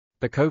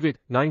The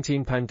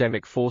COVID-19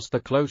 pandemic forced the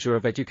closure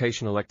of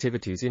educational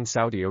activities in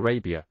Saudi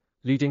Arabia,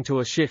 leading to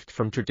a shift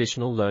from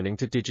traditional learning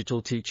to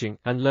digital teaching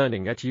and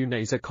learning at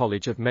Al-Nafeesah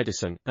College of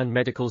Medicine and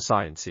Medical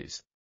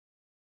Sciences.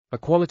 A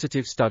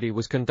qualitative study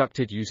was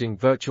conducted using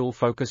virtual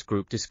focus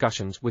group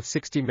discussions with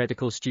 60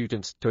 medical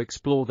students to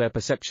explore their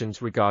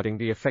perceptions regarding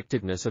the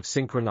effectiveness of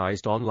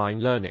synchronized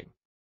online learning.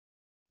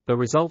 The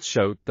results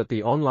showed that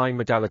the online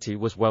modality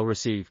was well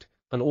received,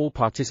 and all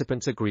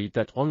participants agreed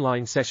that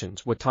online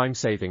sessions were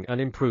time-saving and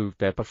improved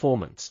their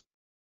performance.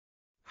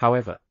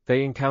 However,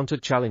 they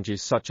encountered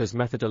challenges such as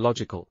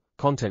methodological,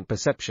 content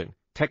perception,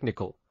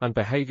 technical, and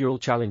behavioral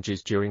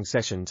challenges during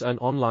sessions and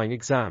online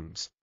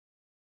exams.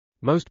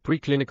 Most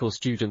preclinical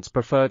students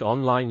preferred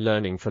online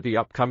learning for the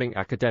upcoming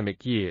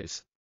academic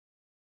years.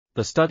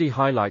 The study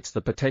highlights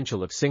the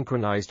potential of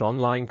synchronized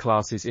online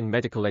classes in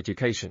medical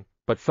education,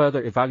 but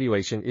further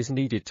evaluation is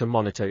needed to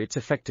monitor its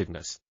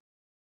effectiveness.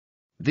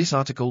 This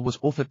article was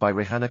authored by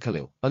Rehana,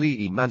 Khalil,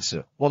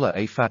 Mansour,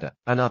 Walaa, Fadda,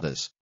 and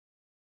others.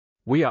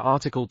 We are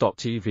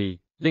RTCLTV,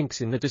 links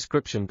in the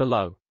description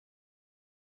below.